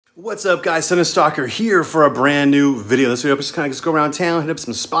What's up, guys? Cinestalker here for a brand new video. This video, just kind of go around town, hit up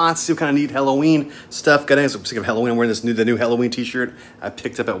some spots, see what kind of neat Halloween stuff. Got in, so I'm sick of Halloween. I'm wearing the new Halloween t-shirt I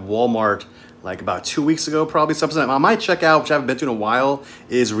picked up at Walmart like about 2 weeks ago, probably. Something I might check out, which I haven't been to in a while,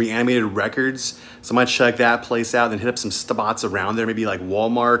 is Reanimated Records. So I might check that place out and hit up some spots around there, maybe like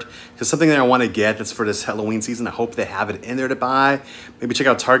Walmart. Because something that I want to get that's for this Halloween season. I hope they have it in there to buy. Maybe check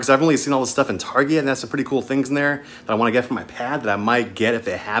out Target, because I've only seen all this stuff in Target, and that's some pretty cool things in there that I want to get for my pad that I might get if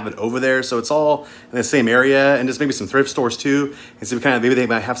they have it over there. So it's all in the same area, and just maybe some thrift stores too. And so maybe they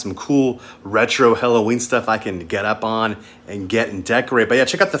might have some cool retro Halloween stuff I can get up on and get and decorate. But yeah,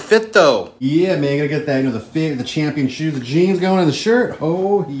 check out the fit though. Yeah, man, gotta get that, you know, the fit, the champion shoes, the jeans going in the shirt.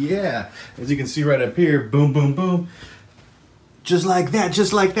 Oh yeah. As you can see right up here, boom, boom, boom. Just like that,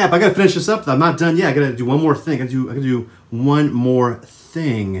 just like that. But I gotta finish this up though. I'm not done yet. I gotta do one more thing. I gotta do one more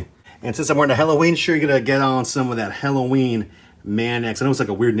thing. And since I'm wearing a Halloween shirt, you're gonna get on some of that Halloween Man-X. I know it's like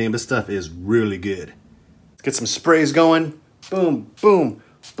a weird name. This stuff is really good. Let's get some sprays going. Boom, boom,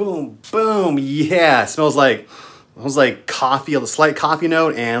 boom, boom. Yeah, it smells like coffee, a slight coffee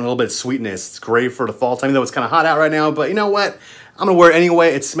note, and a little bit of sweetness. It's great for the fall time, even though it's kind of hot out right now. But you know what? I'm gonna wear it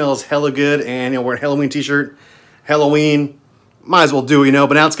anyway. It smells hella good, and you know, wear a Halloween t-shirt. Halloween, might as well do it, you know.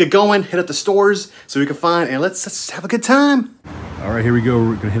 But now let's get going. Hit up the stores so we can find, and let's have a good time. All right, here we go.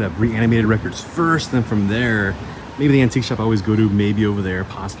 We're gonna hit up Reanimated Records first, then from there, maybe the antique shop I always go to, maybe over there,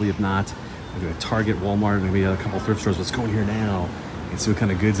 possibly. If not, I'll go to Target, Walmart, maybe a couple thrift stores. Let's go in here now and see what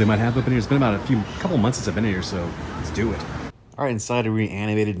kind of goods they might have up in here. It's been about a couple months since I've been here, so let's do it. All right, inside of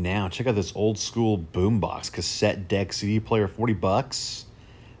Reanimated now. Check out this old school boombox cassette deck CD player, 40 bucks.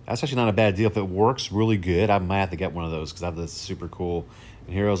 That's actually not a bad deal. If it works really good, I might have to get one of those because I have this super cool.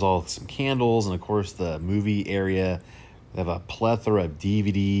 And here is all some candles, and of course the movie area. They have a plethora of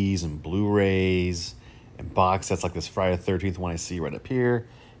DVDs and Blu-rays and box sets like this Friday the 13th one I see right up here.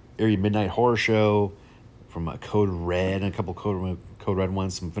 Eerie Midnight Horror Show from Code Red, and a couple Code Red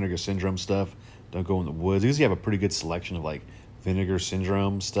ones, some Vinegar Syndrome stuff. Don't Go in the Woods. They usually have a pretty good selection of like Vinegar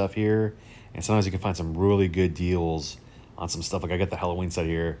Syndrome stuff here. And sometimes you can find some really good deals on some stuff. Like I got the Halloween set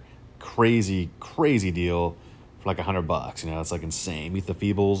here. Crazy, crazy deal for like $100. You know, it's like insane. Meet the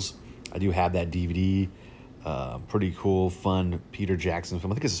Feebles. I do have that DVD. Pretty cool, fun Peter Jackson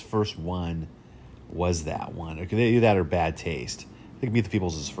film. I think his first one was that one. Okay, either that or Bad Taste. I think Meet the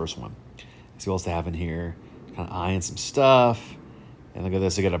Feebles is his first one. Let's see what else they have in here. Kind of eyeing some stuff. And look at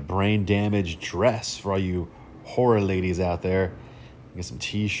this. They got a brain damage dress for all you horror ladies out there. Get some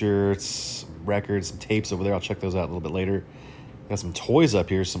t-shirts, some records, some tapes over there. I'll check those out a little bit later. Got some toys up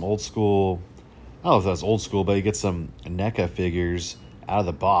here, some old school. I don't know if that's old school, but you get some NECA figures out of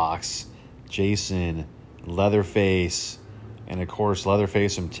the box. Jason, Leatherface, and of course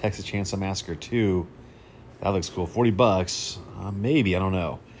Leatherface from Texas Chainsaw Massacre 2. That looks cool. 40 bucks, maybe, I don't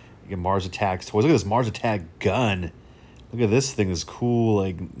know. You get Mars Attacks toys. Look at this Mars Attack gun. Look at this thing, this cool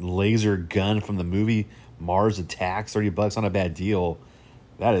like laser gun from the movie Mars Attacks. 30 bucks, not a bad deal.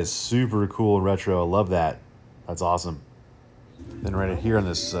 That is super cool and retro. I love that. That's awesome. Then right here on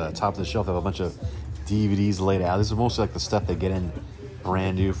this top of the shelf, I have a bunch of DVDs laid out. This is mostly like the stuff they get in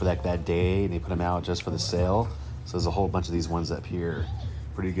brand new for that day, and they put them out just for the sale. So there's a whole bunch of these ones up here.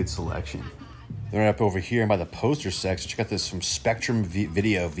 Pretty good selection. Then right up over here by the poster section, check out this from Spectrum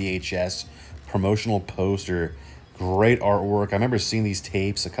Video VHS promotional poster. Great artwork. I remember seeing these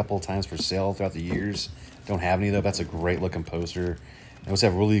tapes a couple of times for sale throughout the years. Don't have any though. That's a great looking poster. They also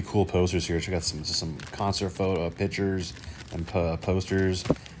have really cool posters here. Check out some concert photo pictures and posters.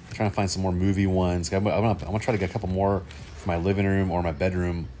 I'm trying to find some more movie ones. I'm gonna try to get a couple more for my living room or my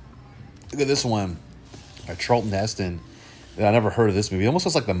bedroom. Look at this one, Charlton Heston. I never heard of this movie. It almost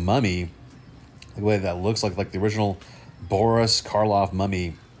looks like The Mummy. The way that looks like the original Boris Karloff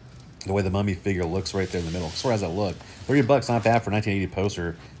mummy. The way the mummy figure looks right there in the middle. So how does that look? 30 bucks, not bad for 1980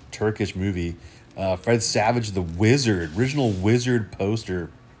 poster. Turkish movie. Fred Savage, The Wizard. Original Wizard poster.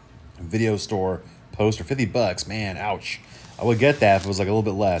 Video store poster. 50 bucks. Man, ouch. I would get that if it was like a little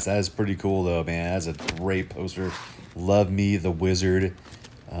bit less. That is pretty cool though, man. That's a great poster. Love me, The Wizard.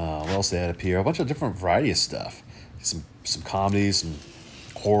 What else they had up here? A bunch of different variety of stuff. Some comedies, some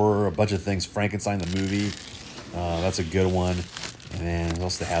horror, a bunch of things. Frankenstein the movie. That's a good one. And then what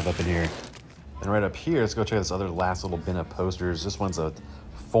else they have up in here? And right up here, let's go check out this other last little bin of posters. This one's a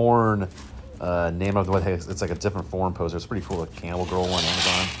foreign name of the way it's like a different foreign poster. It's pretty cool. A Cannibal Girl one,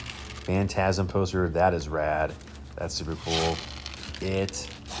 Amazon. Phantasm poster. That is rad. That's super cool.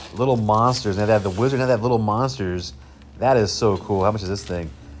 Little Monsters. Now they have the Wizard. Now they have Little Monsters. That is so cool. How much is this thing?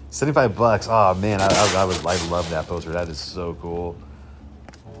 75 bucks. Oh man, I love that poster. That is so cool.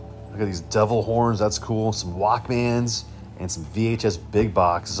 Look at these devil horns. That's cool. Some Walkmans. and some VHS big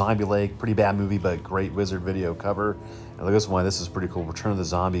box Zombie Lake. Pretty bad movie, but great Wizard video cover. And look at this one. This is pretty cool. Return of the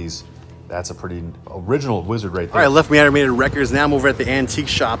Zombies. That's a pretty original Wizard right there. All right, left Reanimated Records. Now I'm over at the antique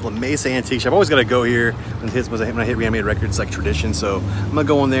shop, La Mesa Antique Shop. I always got to go here when I hit Reanimated Records. It's like tradition. So I'm gonna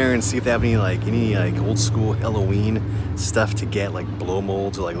go in there and see if they have any old school Halloween stuff to get, like blow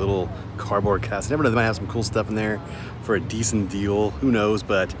molds or like little cardboard cuts. Never know, they might have some cool stuff in there for a decent deal. Who knows?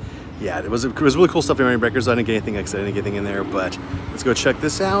 But yeah, it was really cool stuff in Reanimated Records. I didn't get anything, like I said, I didn't get anything in there. But let's go check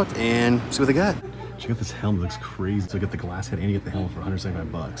this out and see what they got. Check out this helmet, looks crazy. So I get the glass head and you get the helmet for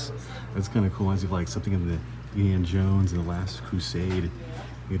 175 bucks. That's kind of cool. Reminds me of like something in the Indiana Jones and the Last Crusade. You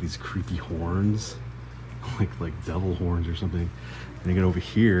get these creepy horns, like devil horns or something. And you get over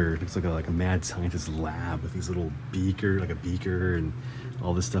here, it looks like a mad scientist lab with these little beaker, like a beaker and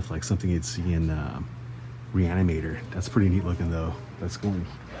all this stuff, like something you'd see in Reanimator. That's pretty neat looking though. That's going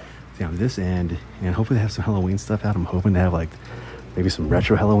down this end, and hopefully they have some Halloween stuff out. I'm hoping to have like maybe some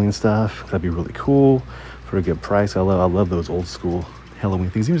retro Halloween stuff. That'd be really cool for a good price. I love those old school Halloween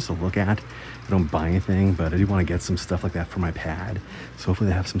things, even just to look at. I don't buy anything, but I do want to get some stuff like that for my pad. So hopefully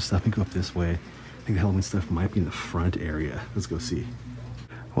they have some stuff. Let me go up this way. I think the Halloween stuff might be in the front area. Let's go see.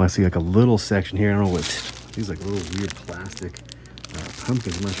 Well, I see like a little section here. I don't know what, these like little weird plastic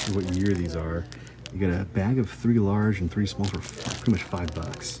pumpkins. I'm not sure what year these are. You get a bag of 3 large and 3 small for pretty much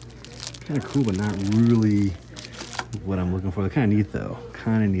 $5. Kind of cool, but not really what I'm looking for. They're kind of neat though.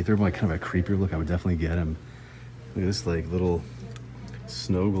 Kind of neat. They're like kind of a creepier look. I would definitely get them. Look at this like little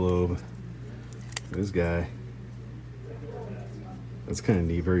snow globe. This guy. That's kind of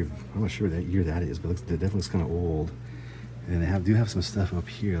neat. I'm not sure what year that is, but it definitely looks kind of old. And they do have some stuff up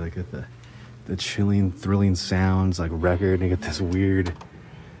here, like at the chilling, thrilling sounds, like record. And they get this weird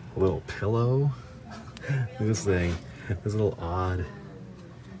little pillow. Look at this thing. This little odd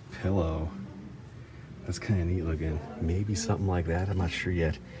pillow. That's kind of neat looking. Maybe something like that. I'm not sure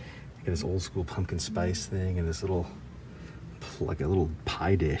yet. You get this old school pumpkin spice thing and this little, like a little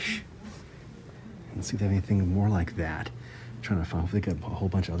pie dish. Let's see if they have anything more like that. I'm trying to find if they got a whole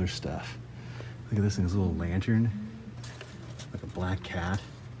bunch of other stuff. Look at this thing, this little lantern. Like a black cat.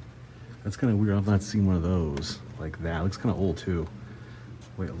 That's kind of weird. I've not seen one of those like that. It looks kind of old too.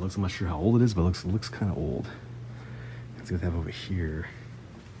 Wait, it looks, I'm not sure how old it is, but it looks kind of old. Let's see what they have over here.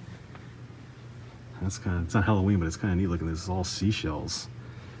 That's kind of, it's not Halloween, but it's kind of neat looking. This is all seashells,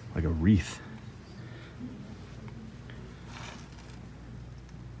 like a wreath.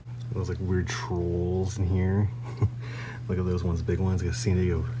 Those like weird trolls in here. Look at those ones, big ones. Like a San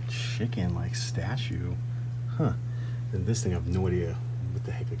Diego chicken like statue. Huh. And this thing, I have no idea what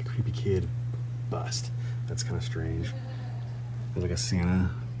the heck, like a creepy kid bust. That's kind of strange. There's like a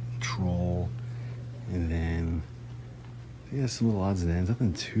Santa troll. And then yeah, some little odds and ends.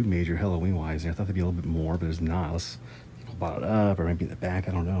 Nothing too major Halloween-wise. I thought there'd be a little bit more, but there's not. Unless people bought it up, or maybe in the back.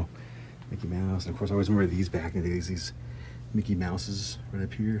 I don't know. Mickey Mouse, and of course, I always remember these back in the days. These Mickey Mouses right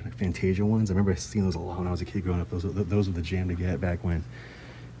up here, like Fantasia ones. I remember seeing those a lot when I was a kid growing up. Those were the jam to get back when.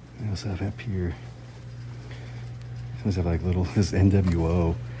 I also have up here. Those have like little this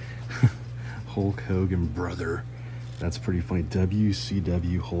NWO, Hulk Hogan brother. That's pretty funny.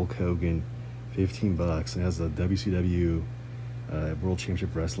 WCW Hulk Hogan, $15. It has a WCW. World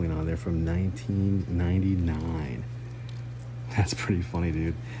Championship Wrestling on there from 1999. That's pretty funny,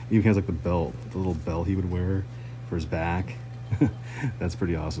 dude. He even has like the belt, the little belt he would wear for his back. That's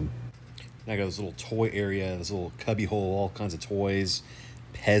pretty awesome. Now I got this little toy area, this little cubby hole, all kinds of toys,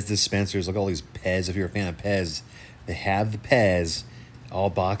 Pez dispensers. Look at all these Pez. If you're a fan of Pez, they have the Pez all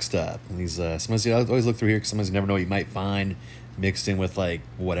boxed up. And these sometimes you always look through here because sometimes you never know what you might find mixed in with like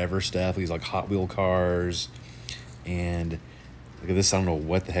whatever stuff. These like Hot Wheel cars. And look at this. I don't know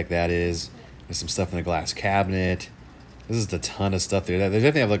what the heck that is. There's some stuff in the glass cabinet. This is a ton of stuff there. They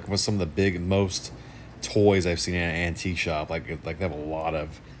definitely have like some of the most toys I've seen in an antique shop. Like they have a lot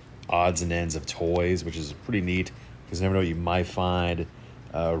of odds and ends of toys, which is pretty neat because you never know what you might find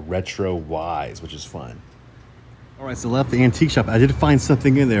retro-wise, which is fun. All right, so left the antique shop. I did find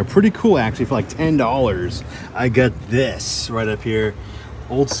something in there. Pretty cool, actually, for like $10. I got this right up here.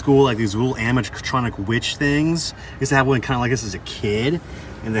 Old school, like these little animatronic witch things. I used to have one kind of like this as a kid,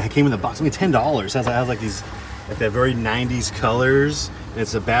 and they came in the box. Only $10. It has like these, like that very 90s colors, and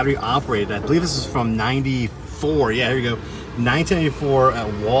it's a battery operated. I believe this is from 94. Yeah, here you go. 1994 at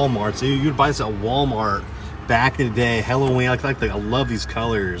Walmart. So you'd buy this at Walmart back in the day. Halloween. I love these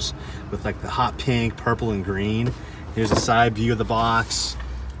colors with like the hot pink, purple, and green. Here's a side view of the box.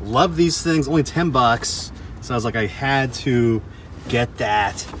 Love these things. Only $10. So I was like, I had to get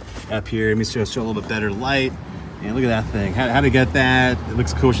that up here. Let me show a little bit better light. And look at that thing. How to get that. It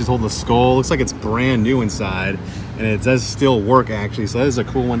looks cool. She's holding the skull. Looks like it's brand new inside. and it does still work actually. So that is a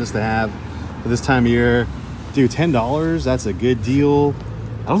cool one just to have for this time of year. Dude, $10, that's a good deal.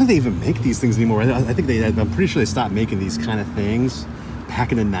 I don't think they even make these things anymore. I think I'm pretty sure they stopped making these kind of things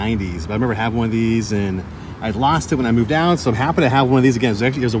back in the 90s. But I remember having one of these and I lost it when I moved out. So I'm happy to have one of these again. So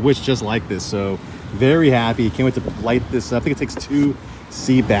actually there's a Witch just like this. So very happy. Can't wait to light this up. I think it takes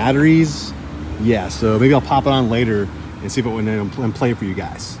 2C batteries. Yeah, so maybe I'll pop it on later and see if it will play for you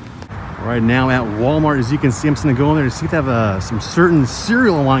guys. Right now at Walmart, as you can see, I'm just gonna go in there to see if they have some certain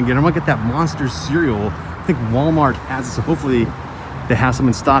cereal I want to get. I'm gonna get that Monster cereal. I think Walmart has it, so hopefully they have some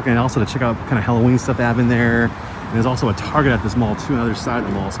in stock, and also to check out kind of Halloween stuff they have in there. And there's also a Target at this mall too, on the other side of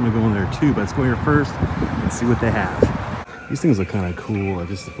the mall, so I'm gonna go in there too. But let's go here first and see what they have. These things look kind of cool. I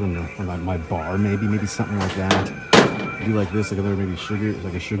just put them on my bar, maybe something like that. I do like this, like another maybe sugar,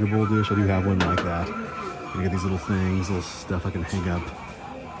 like a sugar bowl dish. I do have one like that. You get these little things, little stuff I can hang up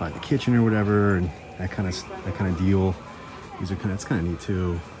by the kitchen or whatever, and that kind of deal. These are that's kind of neat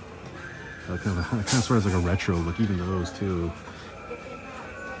too. Kind of sort of like a retro look, even those too.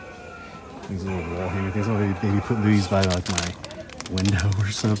 These little wall hanger things. I'll maybe put these by like my window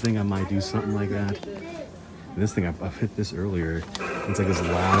or something. I might do something like that. And this thing, I've hit this earlier. It's like this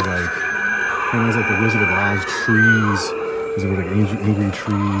loud, like, it was like the Wizard of Oz trees. These are like angry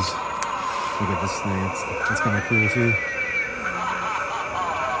trees. Look at this thing. That's kind of cool too.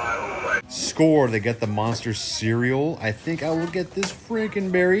 Score, they get the Monster cereal. I think I will get this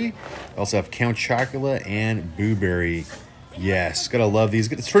Frankenberry. I also have Count Chocula and Boo Berry. Yes, gotta love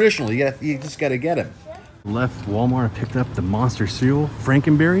these. It's traditional. You just gotta get them. Left Walmart, picked up the Monster cereal,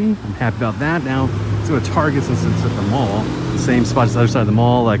 Frankenberry. I'm happy about that. Now let's go to Target since it's at the mall. The same spot as the other side of the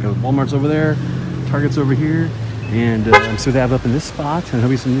mall. Like Walmart's over there, Target's over here. And see what they have up in this spot, and there'll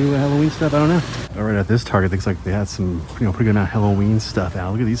be some new Halloween stuff. I don't know. All right, at this Target, looks like they had some, pretty good amount of Halloween stuff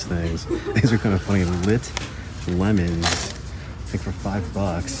out. Look at these things. These are kind of funny. Lit lemons, I think for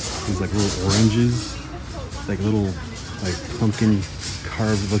 $5. These like little oranges, like little like pumpkin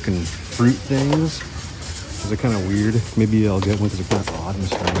carved looking fruit things. These are kind of weird. Maybe I'll get one because they're kind of odd and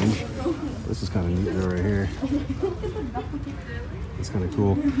strange. This is kind of neat though right here. It's kind of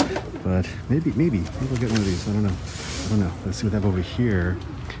cool, but maybe I'll get one of these. I don't know. Let's see what they have over here.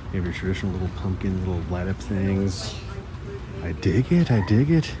 You have your traditional little pumpkin, little light up things. I dig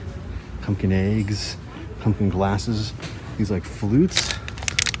it. Pumpkin eggs, pumpkin glasses. These like flutes,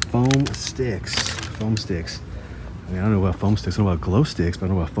 foam sticks. I mean, I don't know about foam sticks. I don't know about glow sticks, but I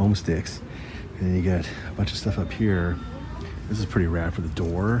don't know about foam sticks. And then you got a bunch of stuff up here. This is pretty rad for the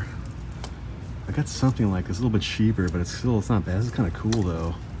door. I got something like this, a little bit cheaper, but it's not bad. This is kind of cool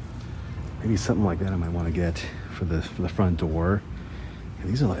though. Maybe something like that I might want to get for the front door. And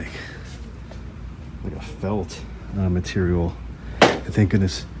these are like a felt material. And thank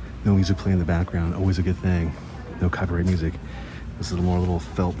goodness no music playing in the background. Always a good thing. No copyright music. This is more little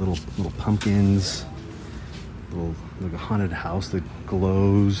felt, little pumpkins. Little like a haunted house that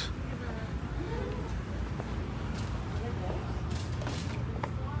glows.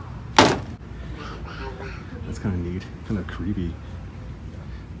 That's kind of neat, kind of creepy.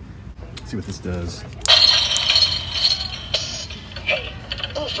 Let's see what this does. Hey,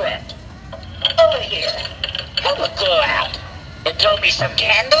 little friend, over here. Help a girl out and throw me some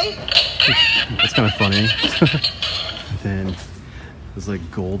candy. That's kind of funny. And then there's like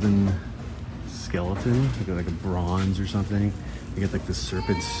golden skeleton, like a bronze or something. You get like the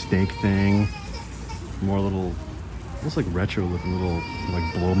serpent snake thing. More little, almost like retro looking little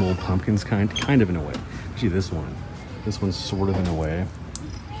like blow mold pumpkins, kind of in a way. Actually, this one's sort of in a way.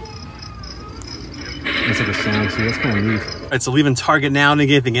 It's like a sound too. That's kind of neat. All right, so leaving Target now. Didn't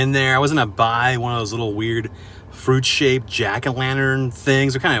get anything in there. I was gonna buy one of those little weird fruit-shaped jack-o'-lantern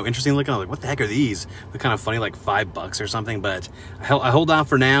things. They're kind of interesting looking. I was like, what the heck are these? They're kind of funny, like $5 or something. But I hold off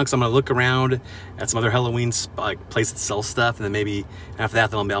for now because I'm gonna look around at some other Halloween like place that sells stuff, and then maybe after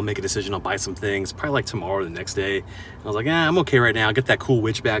that, then I'll make a decision. I'll buy some things, probably like tomorrow or the next day. And I was like, I'm okay right now. I'll get that cool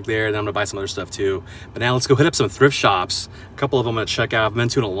witch back there, then I'm gonna buy some other stuff too. But now let's go hit up some thrift shops. A couple of them I'm gonna check out. I've been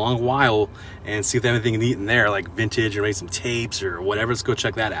to in a long while and see if they have anything neat in there, like vintage or maybe some tapes or whatever. Let's go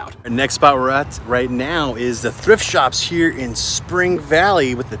check that out. Our next spot we're at right now is the thrift shops here in Spring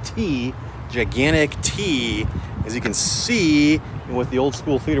Valley with the T, gigantic T, as you can see with the old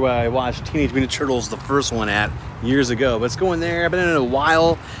school theater where I watched Teenage Mutant Turtles, the first one at years ago. But let's go in there. I've been in it a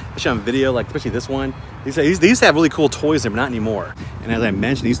while, especially on video, like especially this one. They used to have really cool toys there, but not anymore. And as I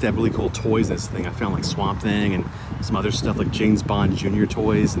mentioned, they used to have really cool toys in this thing. I found like Swamp Thing and some other stuff like James Bond Jr.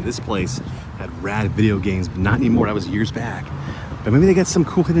 toys. And this place had rad video games, but not anymore. That was years back. But maybe they got some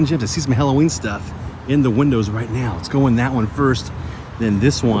cool hidden gems. I see some Halloween stuff in the windows right now. Let's go in that one first, then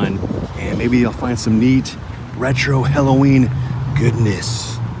this one, and maybe I'll find some neat retro Halloween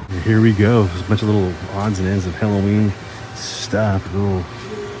goodness. And here we go. There's a bunch of little odds and ends of Halloween stuff.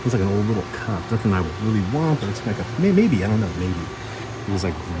 Looks like an old little cup. Nothing I really want, but it's like a maybe. I don't know. Maybe it was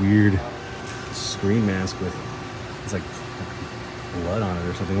like weird screen mask with it's like blood on it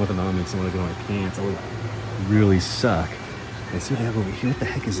or something. With an on me, someone to go on my pants. That would really suck. Let's see what I have over here. What the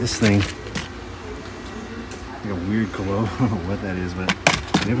heck is this thing? Like a weird glow. I don't know what that is, but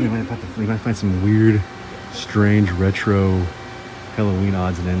maybe we might find some weird, strange retro Halloween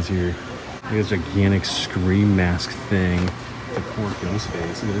odds and ends here. Look at this gigantic scream mask thing. The poor ghost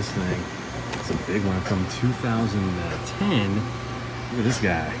face. Look at this thing. It's a big one from 2010. Look at this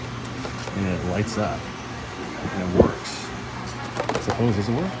guy. And it lights up. And it works. I suppose, does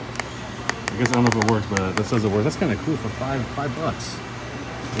it work? I guess I don't know if it works, but that says it works. That's kind of cool for $5 bucks.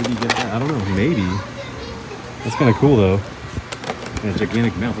 Maybe you get that. I don't know. Maybe. That's kind of cool though. And a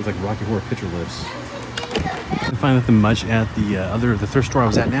gigantic mouth. Looks like Rocky Horror Picture Lips. I didn't find nothing much at the thrift store I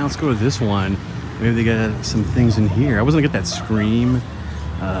was at. Now let's go to this one. Maybe they got some things in here. I wasn't gonna get that Scream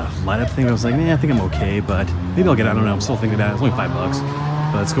light up thing. I was like, I think I'm okay, but maybe I'll get it. I don't know. I'm still thinking about it. It's only $5 bucks.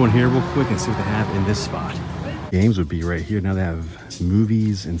 But let's go in here real quick and see what they have in this spot. Games would be right here. Now they have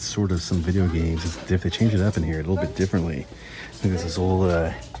movies and sort of some video games. It's different. They change it up in here a little bit differently. I think this is old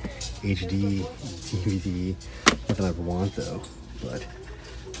HD DVD. Not that I ever want though, but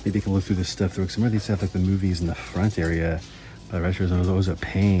maybe you can look through this stuff through. Some of these have like the movies in the front area. But retros, was always a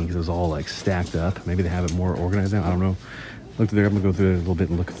pain because it was all like stacked up. Maybe they have it more organized now. I don't know. Look through there. I'm gonna go through it a little bit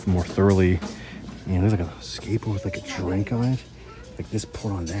and look more thoroughly. And there's like a skateboard with like a drink on it. Like this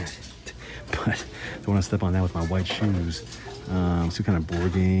poured on that. But I don't want to step on that with my white shoes. Some kind of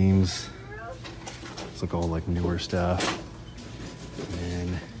board games. It's like all like newer stuff. And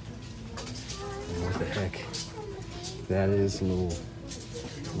what the heck that is, some little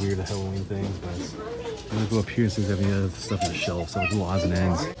weird Halloween things. But I'm gonna go up here and see if there's any other stuff on the shelf. So little odds and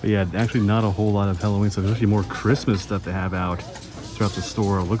ends. But yeah, actually not a whole lot of Halloween stuff. There's actually more Christmas stuff they have out throughout the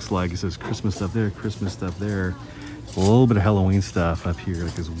store. It looks like it says Christmas stuff there, Christmas stuff there. A little bit of Halloween stuff up here,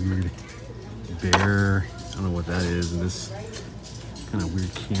 like this weird bear. I don't know what that is. And this kind of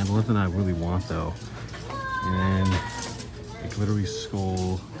weird candle. Nothing I really want though. And a glittery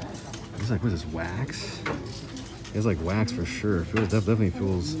skull. It's like, what is this, wax? It's like wax for sure. Definitely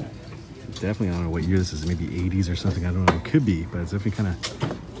feels, I don't know what year this is. Maybe 80s or something. I don't know. It could be, but it's definitely kind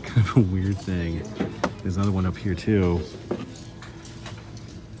of a weird thing. There's another one up here too.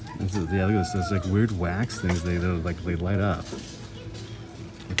 Yeah, look at this. There's like weird wax things. They light up.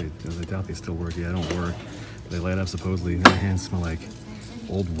 I doubt they still work. Yeah, they don't work. They light up supposedly. Their hands smell like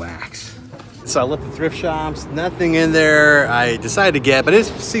old wax. So I left the thrift shops. Nothing in there I decided to get, but I did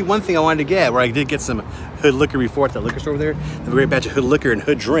see one thing I wanted to get, where I did get some Hood liquor before at the liquor store over there. They have a great batch of Hood liquor and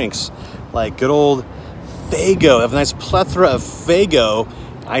Hood drinks, like good old Faygo. They have a nice plethora of Faygo.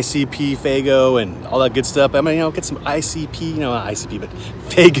 ICP, Faygo, and all that good stuff. I'm gonna, get some ICP, not ICP, but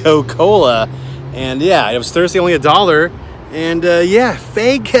Faygo Cola. And yeah, it was Thursday, only $1. And yeah,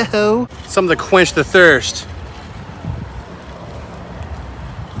 Faygo. Something to quench the thirst.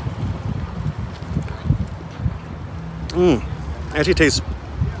 Actually tastes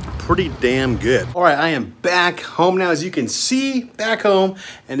pretty damn good. All right, I am back home now, as you can see, back home.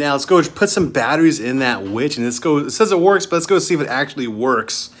 And now let's go put some batteries in that witch. And let's go, it says it works, but let's go see if it actually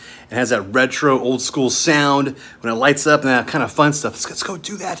works. It has that retro old school sound when it lights up and that kind of fun stuff. Let's go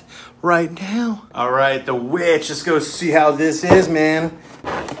do that right now. All right, the witch, let's go see how this is, man.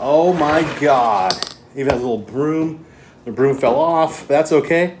 Oh my God. Even has a little broom. The broom fell off, but that's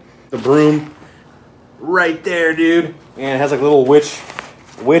okay. The broom right there, dude. And it has like little witch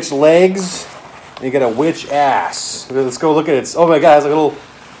legs. And you got a witch ass. Let's go look at it. Oh my God, it's like a little,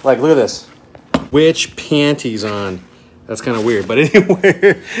 look at this. Witch panties on. That's kind of weird, but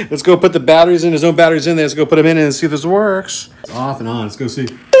anyway, let's go put the batteries in. There's no batteries in there. Let's go put them in and see if this works. It's off and on. Let's go see.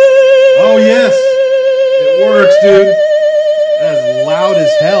 Oh yes, it works, dude. That is loud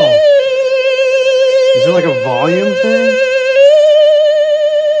as hell. Is there like a volume thing?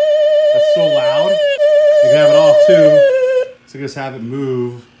 That's so loud. You can have it off too. So just have it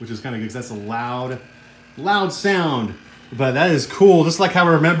move, which is kind of good because that's a loud sound. But that is cool. Just like how I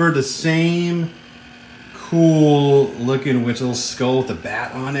remember the same cool looking witch, little skull with a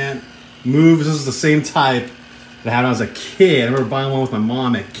bat on it. Moves. This is the same type that I had when I was a kid. I remember buying one with my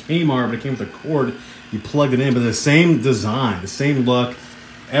mom at Kmart, but it came with a cord. You plugged it in, but the same design, the same look,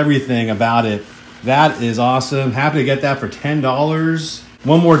 everything about it. That is awesome. Happy to get that for $10.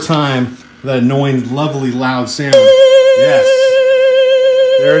 One more time for that annoying, lovely, loud sound. Yes.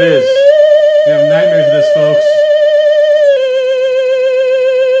 There it is. We have nightmares of this, folks.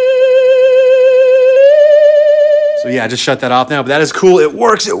 So yeah, I just shut that off now, but that is cool. It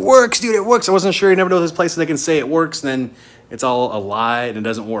works, dude, it works. I wasn't sure, you never know those places they can say it works, and then it's all a lie and it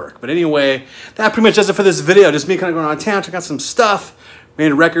doesn't work. But anyway, that pretty much does it for this video. Just me kind of going around town, check out some stuff,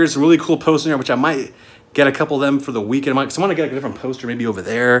 made records, some really cool posters here, which I might get a couple of them for the weekend. I want to get a different poster maybe over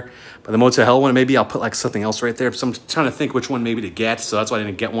there, but the Motel Hell one, maybe I'll put like something else right there. So I'm trying to think which one maybe to get, so that's why I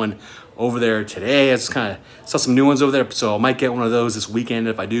didn't get one over there today. I just kind of saw some new ones over there, so I might get one of those this weekend.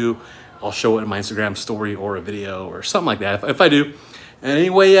 If I do, I'll show it in my Instagram story or a video or something like that if I do. And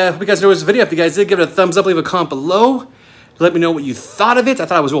anyway, hope you guys enjoyed this video. If you guys did, give it a thumbs up, leave a comment below. Let me know what you thought of it. I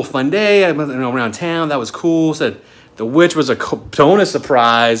thought it was a real fun day. I went around town. That was cool. Said the Witch was a bonus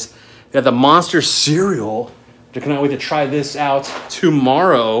surprise. They have the Monster cereal. I cannot wait to try this out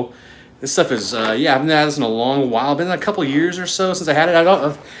tomorrow. This stuff is, yeah, I haven't had this in a long while. Been a couple years or so since I had it.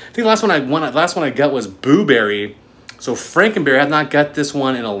 I think the last one I got was Boo Berry. So Frankenberry, I have not got this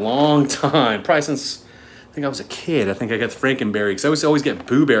one in a long time. Probably since I think I was a kid. I think I got Frankenberry because I used to always get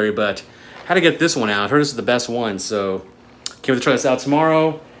Boo Berry, but had to get this one out. I heard this is the best one, so can't wait to try this out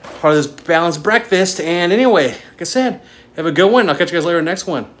tomorrow. Part of this balanced breakfast. And anyway, like I said, have a good one. I'll catch you guys later in the next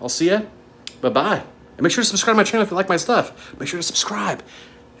one. I'll see ya. Bye-bye. And make sure to subscribe to my channel if you like my stuff. Make sure to subscribe.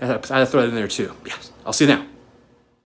 I throw that in there too. Yes. I'll see you now.